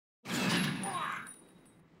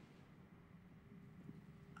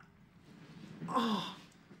Oh.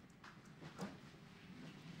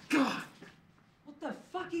 God. What the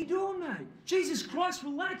fuck are you doing, mate? Jesus Christ,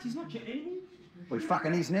 relax. He's not your enemy. Well, he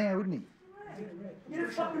fucking is now, isn't he? Get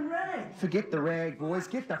a fucking rag. Forget the rag, boys.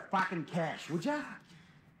 Get the fucking cash, would ya?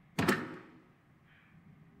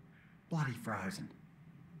 Bloody frozen.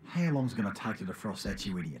 How long's it going to take to defrost that,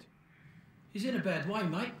 you idiot? He's in a bad way,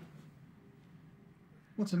 mate.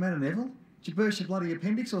 What's the matter, Neville? Did you burst your bloody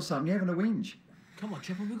appendix or something? You having a whinge? Come on,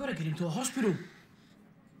 Chipper, we've got to get him to a hospital.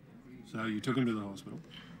 So you took him to the hospital?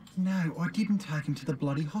 No, I didn't take him to the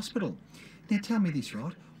bloody hospital. Now tell me this,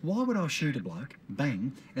 right? Why would I shoot a bloke,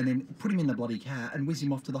 bang, and then put him in the bloody car and whiz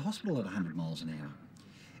him off to the hospital at 100 miles an hour?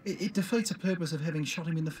 It defeats the purpose of having shot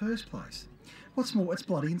him in the first place. What's more, it's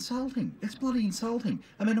bloody insulting. It's bloody insulting.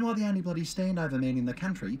 I mean, am I the only bloody standover man in the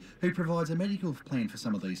country who provides a medical plan for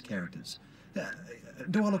some of these characters?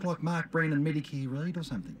 Do I look like Mark Breen and Medicare Reid or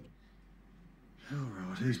something? All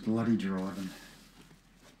right, who's bloody driving?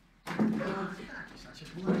 Such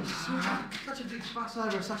a bloody such a big fuss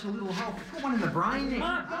over such a little hole. Put one in the brain there.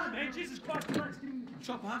 Mark, come man, Jesus Christ,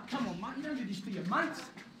 Chopper, come on, mate. You don't do this for your mates.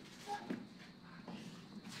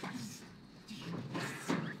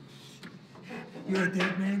 You're a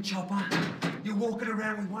dead man, Chopper. You're walking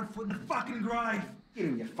around with one foot in the fucking grave. Get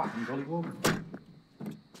in, you fucking gollywog.